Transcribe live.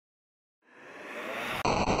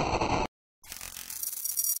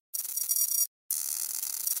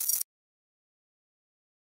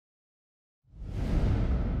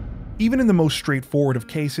Even in the most straightforward of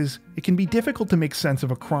cases, it can be difficult to make sense of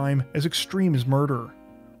a crime as extreme as murder.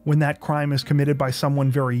 When that crime is committed by someone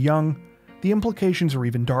very young, the implications are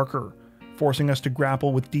even darker, forcing us to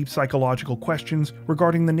grapple with deep psychological questions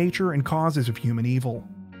regarding the nature and causes of human evil.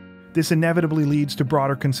 This inevitably leads to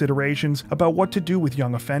broader considerations about what to do with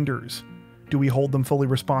young offenders. Do we hold them fully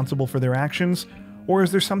responsible for their actions, or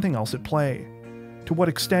is there something else at play? To what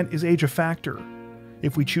extent is age a factor?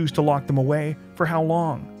 If we choose to lock them away, for how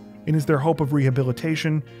long? And is there hope of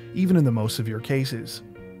rehabilitation, even in the most severe cases?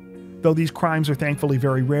 Though these crimes are thankfully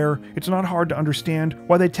very rare, it's not hard to understand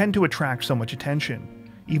why they tend to attract so much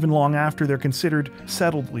attention, even long after they're considered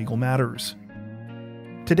settled legal matters.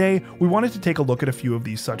 Today, we wanted to take a look at a few of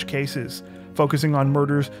these such cases, focusing on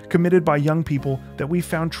murders committed by young people that we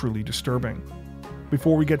found truly disturbing.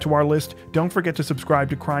 Before we get to our list, don't forget to subscribe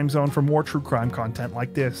to Crime Zone for more true crime content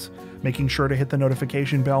like this, making sure to hit the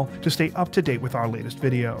notification bell to stay up to date with our latest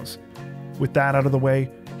videos. With that out of the way,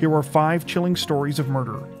 here are 5 chilling stories of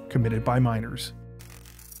murder committed by minors.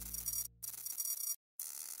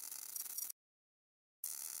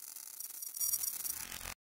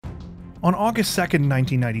 On August 2,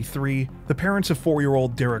 1993, the parents of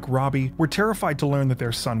 4-year-old Derek Robbie were terrified to learn that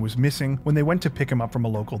their son was missing when they went to pick him up from a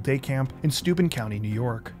local day camp in Steuben County, New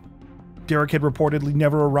York. Derek had reportedly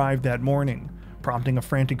never arrived that morning, prompting a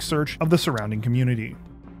frantic search of the surrounding community.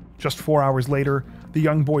 Just 4 hours later, the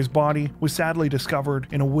young boy's body was sadly discovered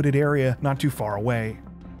in a wooded area not too far away.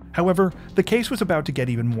 However, the case was about to get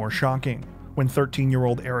even more shocking when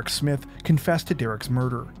 13-year-old Eric Smith confessed to Derek's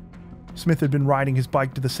murder. Smith had been riding his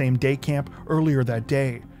bike to the same day camp earlier that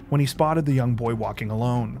day when he spotted the young boy walking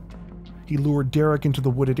alone. He lured Derek into the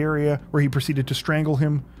wooded area where he proceeded to strangle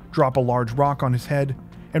him, drop a large rock on his head,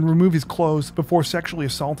 and remove his clothes before sexually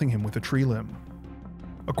assaulting him with a tree limb.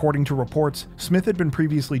 According to reports, Smith had been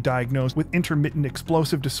previously diagnosed with intermittent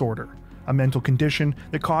explosive disorder, a mental condition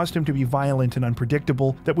that caused him to be violent and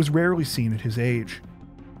unpredictable that was rarely seen at his age.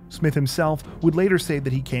 Smith himself would later say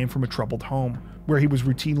that he came from a troubled home, where he was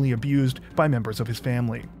routinely abused by members of his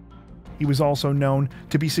family. He was also known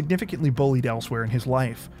to be significantly bullied elsewhere in his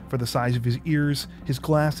life for the size of his ears, his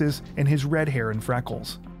glasses, and his red hair and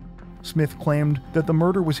freckles. Smith claimed that the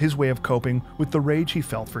murder was his way of coping with the rage he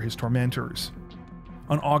felt for his tormentors.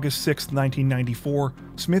 On August 6, 1994,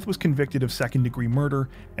 Smith was convicted of second-degree murder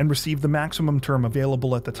and received the maximum term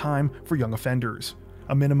available at the time for young offenders,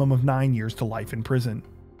 a minimum of 9 years to life in prison.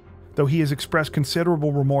 Though he has expressed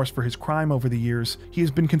considerable remorse for his crime over the years, he has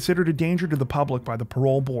been considered a danger to the public by the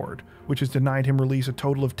parole board, which has denied him release a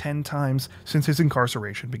total of 10 times since his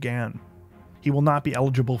incarceration began. He will not be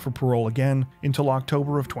eligible for parole again until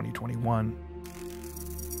October of 2021.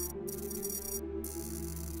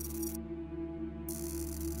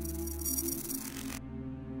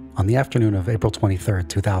 On the afternoon of April 23,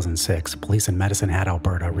 2006, police in Medicine Hat,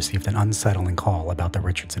 Alberta received an unsettling call about the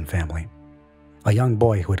Richardson family. A young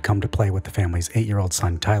boy who had come to play with the family's 8-year-old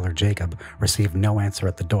son Tyler Jacob received no answer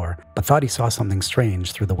at the door, but thought he saw something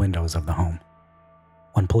strange through the windows of the home.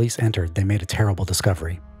 When police entered, they made a terrible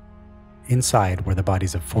discovery. Inside were the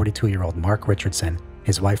bodies of 42-year-old Mark Richardson,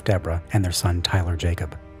 his wife Deborah, and their son Tyler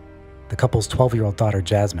Jacob. The couple's 12-year-old daughter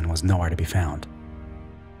Jasmine was nowhere to be found.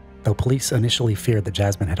 Though police initially feared that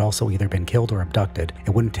Jasmine had also either been killed or abducted, it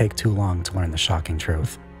wouldn't take too long to learn the shocking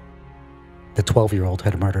truth. The 12-year-old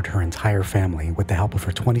had murdered her entire family with the help of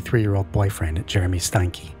her 23-year-old boyfriend, Jeremy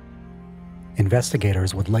Steinke.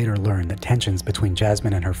 Investigators would later learn that tensions between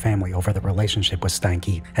Jasmine and her family over the relationship with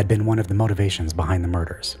Steinke had been one of the motivations behind the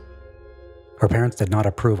murders. Her parents did not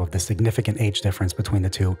approve of the significant age difference between the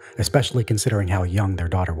two, especially considering how young their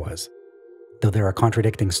daughter was. Though there are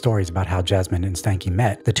contradicting stories about how Jasmine and Steinke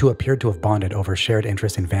met, the two appeared to have bonded over shared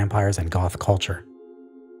interest in vampires and goth culture.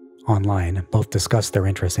 Online, both discussed their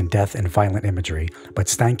interest in death and violent imagery, but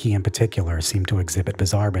Steinke in particular seemed to exhibit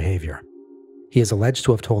bizarre behavior. He is alleged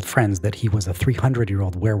to have told friends that he was a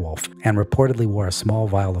 300-year-old werewolf and reportedly wore a small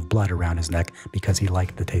vial of blood around his neck because he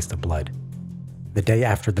liked the taste of blood. The day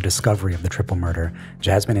after the discovery of the triple murder,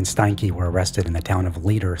 Jasmine and Steinke were arrested in the town of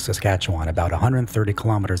Leader, Saskatchewan, about 130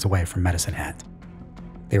 kilometers away from Medicine Hat.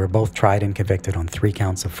 They were both tried and convicted on 3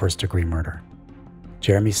 counts of first-degree murder.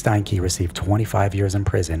 Jeremy Steinke received 25 years in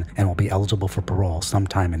prison and will be eligible for parole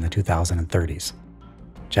sometime in the 2030s.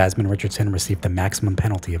 Jasmine Richardson received the maximum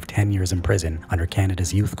penalty of 10 years in prison under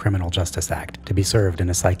Canada's Youth Criminal Justice Act to be served in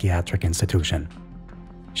a psychiatric institution.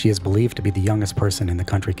 She is believed to be the youngest person in the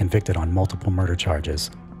country convicted on multiple murder charges.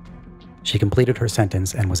 She completed her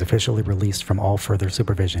sentence and was officially released from all further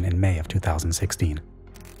supervision in May of 2016.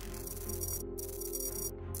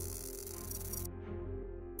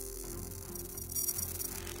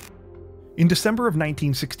 In December of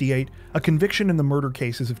 1968, a conviction in the murder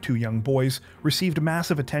cases of two young boys received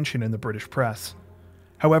massive attention in the British press.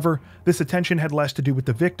 However, this attention had less to do with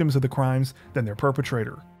the victims of the crimes than their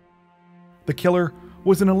perpetrator. The killer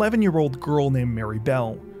was an 11-year-old girl named Mary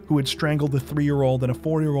Bell, who had strangled a 3-year-old and a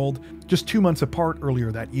 4-year-old just 2 months apart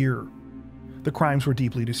earlier that year. The crimes were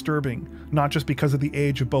deeply disturbing, not just because of the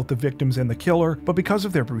age of both the victims and the killer, but because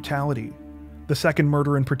of their brutality. The second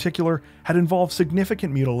murder in particular had involved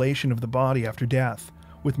significant mutilation of the body after death,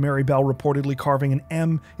 with Mary Bell reportedly carving an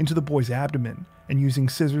M into the boy's abdomen and using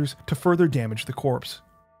scissors to further damage the corpse.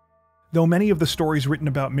 Though many of the stories written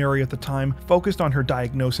about Mary at the time focused on her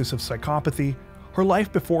diagnosis of psychopathy, her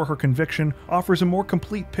life before her conviction offers a more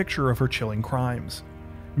complete picture of her chilling crimes.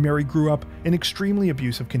 Mary grew up in extremely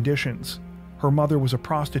abusive conditions. Her mother was a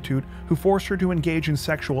prostitute who forced her to engage in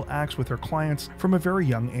sexual acts with her clients from a very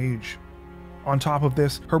young age. On top of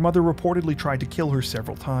this, her mother reportedly tried to kill her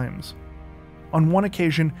several times. On one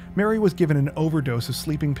occasion, Mary was given an overdose of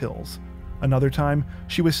sleeping pills. Another time,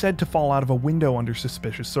 she was said to fall out of a window under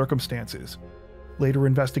suspicious circumstances. Later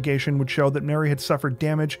investigation would show that Mary had suffered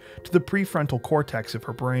damage to the prefrontal cortex of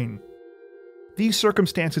her brain. These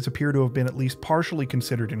circumstances appear to have been at least partially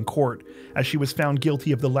considered in court, as she was found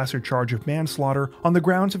guilty of the lesser charge of manslaughter on the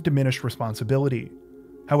grounds of diminished responsibility.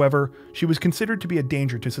 However, she was considered to be a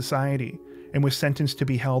danger to society, and was sentenced to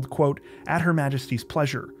be held, quote, at Her Majesty's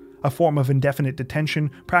pleasure, a form of indefinite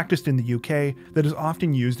detention practiced in the UK that is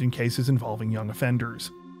often used in cases involving young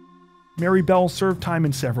offenders. Mary Bell served time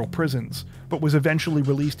in several prisons, but was eventually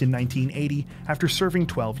released in 1980 after serving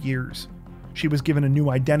 12 years. She was given a new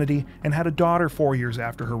identity and had a daughter 4 years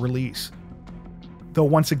after her release, though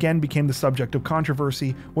once again became the subject of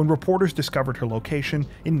controversy when reporters discovered her location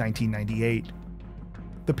in 1998.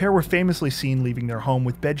 The pair were famously seen leaving their home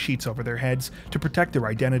with bed sheets over their heads to protect their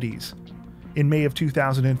identities. In May of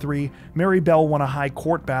 2003, Mary Bell won a high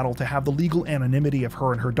court battle to have the legal anonymity of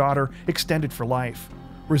her and her daughter extended for life,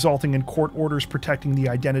 resulting in court orders protecting the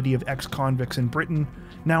identity of ex-convicts in Britain,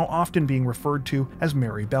 now often being referred to as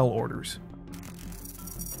Mary Bell orders.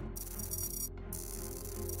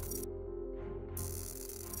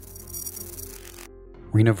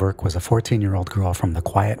 Rena Verk was a 14-year-old girl from the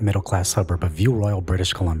quiet middle-class suburb of View Royal,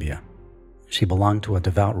 British Columbia. She belonged to a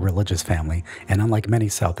devout religious family, and unlike many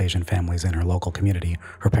South Asian families in her local community,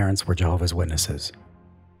 her parents were Jehovah's Witnesses.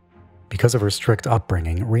 Because of her strict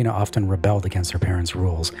upbringing, Rena often rebelled against her parents'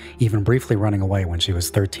 rules, even briefly running away when she was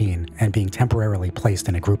 13 and being temporarily placed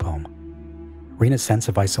in a group home. Rena's sense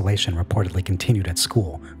of isolation reportedly continued at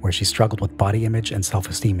school, where she struggled with body image and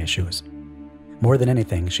self-esteem issues. More than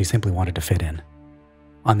anything, she simply wanted to fit in.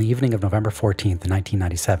 On the evening of November 14,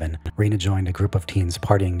 1997, Rena joined a group of teens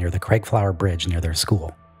partying near the Craigflower Bridge near their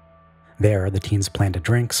school. There, the teens planned to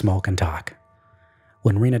drink, smoke, and talk.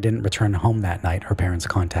 When Rena didn't return home that night, her parents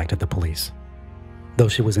contacted the police. Though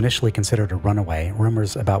she was initially considered a runaway,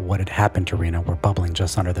 rumors about what had happened to Rena were bubbling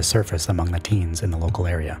just under the surface among the teens in the local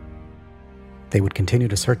area. They would continue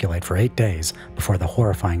to circulate for 8 days before the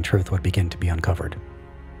horrifying truth would begin to be uncovered.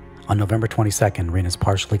 On November 22nd, Rena's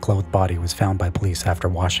partially clothed body was found by police after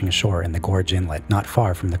washing ashore in the Gorge Inlet, not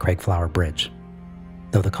far from the Craigflower Bridge.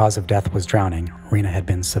 Though the cause of death was drowning, Rena had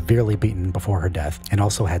been severely beaten before her death and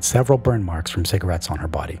also had several burn marks from cigarettes on her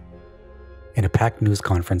body. In a packed news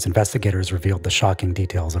conference, investigators revealed the shocking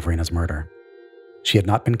details of Rena's murder. She had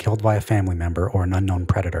not been killed by a family member or an unknown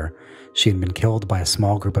predator. She had been killed by a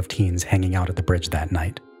small group of teens hanging out at the bridge that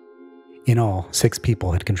night. In all, 6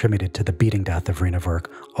 people had contributed to the beating death of Rena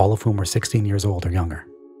Verk, all of whom were 16 years old or younger.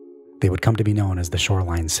 They would come to be known as the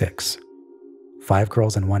Shoreline Six. 5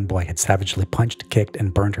 girls and 1 boy had savagely punched, kicked,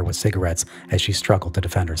 and burned her with cigarettes as she struggled to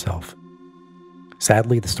defend herself.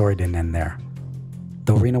 Sadly, the story didn't end there.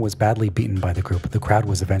 Though Rena was badly beaten by the group, the crowd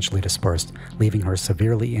was eventually dispersed, leaving her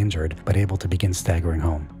severely injured but able to begin staggering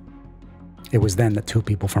home. It was then that 2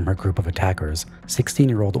 people from her group of attackers,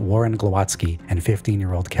 16-year-old Warren Glowatsky and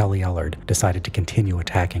 15-year-old Kelly Ellard, decided to continue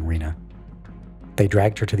attacking Rena. They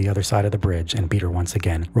dragged her to the other side of the bridge and beat her once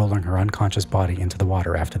again, rolling her unconscious body into the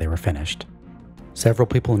water after they were finished. Several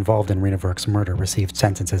people involved in Rena Verk's murder received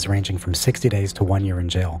sentences ranging from 60 days to 1 year in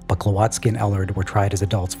jail, but Glowatsky and Ellard were tried as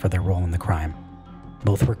adults for their role in the crime.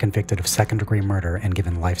 Both were convicted of second-degree murder and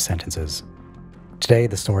given life sentences. Today,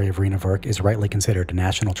 the story of Rena Verk is rightly considered a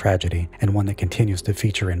national tragedy and one that continues to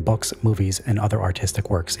feature in books, movies, and other artistic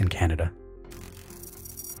works in Canada.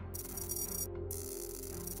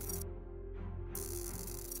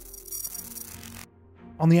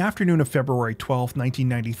 On the afternoon of February 12,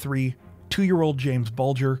 1993, 2-year-old James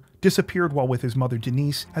Bulger disappeared while with his mother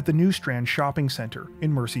Denise at the New Strand Shopping Centre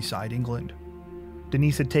in Merseyside, England.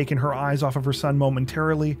 Denise had taken her eyes off of her son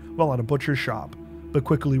momentarily while at a butcher's shop, but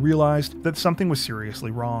quickly realized that something was seriously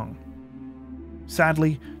wrong.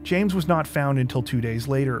 Sadly, James was not found until 2 days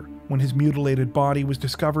later, when his mutilated body was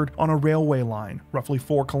discovered on a railway line roughly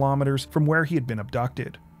 4 kilometers from where he had been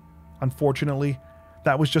abducted. Unfortunately,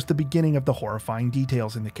 that was just the beginning of the horrifying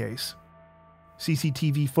details in the case.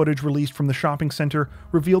 CCTV footage released from the shopping center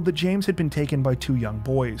revealed that James had been taken by 2 young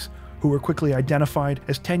boys, who were quickly identified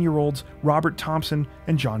as 10-year-olds Robert Thompson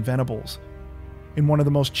and John Venables. In one of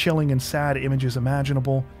the most chilling and sad images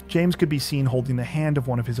imaginable, James could be seen holding the hand of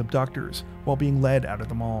one of his abductors while being led out of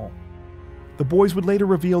the mall. The boys would later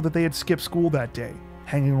reveal that they had skipped school that day,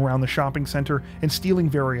 hanging around the shopping center and stealing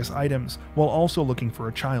various items while also looking for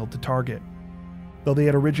a child to target. Though they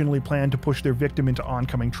had originally planned to push their victim into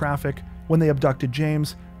oncoming traffic, when they abducted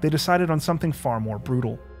James, they decided on something far more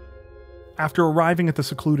brutal. After arriving at the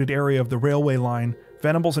secluded area of the railway line,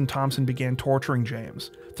 Venables and Thompson began torturing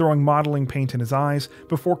James, throwing modeling paint in his eyes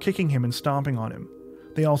before kicking him and stomping on him.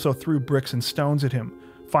 They also threw bricks and stones at him,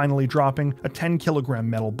 finally dropping a 10-kilogram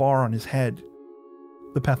metal bar on his head.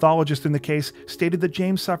 The pathologist in the case stated that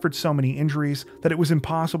James suffered so many injuries that it was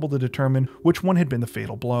impossible to determine which one had been the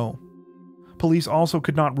fatal blow. Police also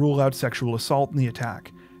could not rule out sexual assault in the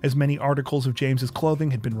attack, as many articles of James's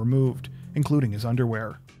clothing had been removed, including his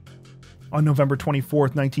underwear. On November 24,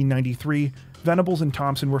 1993, Venables and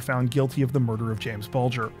Thompson were found guilty of the murder of James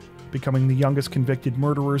Bulger, becoming the youngest convicted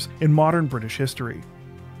murderers in modern British history.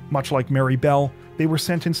 Much like Mary Bell, they were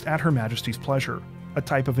sentenced at Her Majesty's pleasure, a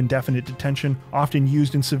type of indefinite detention often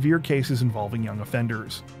used in severe cases involving young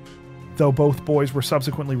offenders. Though both boys were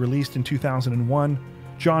subsequently released in 2001,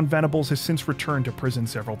 John Venables has since returned to prison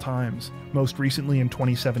several times, most recently in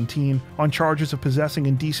 2017 on charges of possessing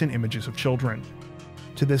indecent images of children.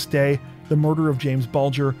 To this day, the murder of James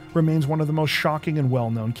Bulger remains one of the most shocking and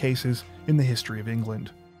well-known cases in the history of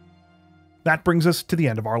England. That brings us to the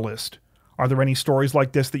end of our list. Are there any stories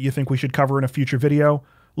like this that you think we should cover in a future video?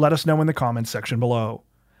 Let us know in the comments section below.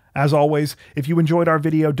 As always, if you enjoyed our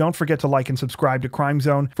video, don't forget to like and subscribe to Crime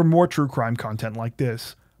Zone for more true crime content like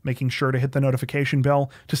this, making sure to hit the notification bell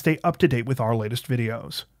to stay up to date with our latest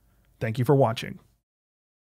videos. Thank you for watching.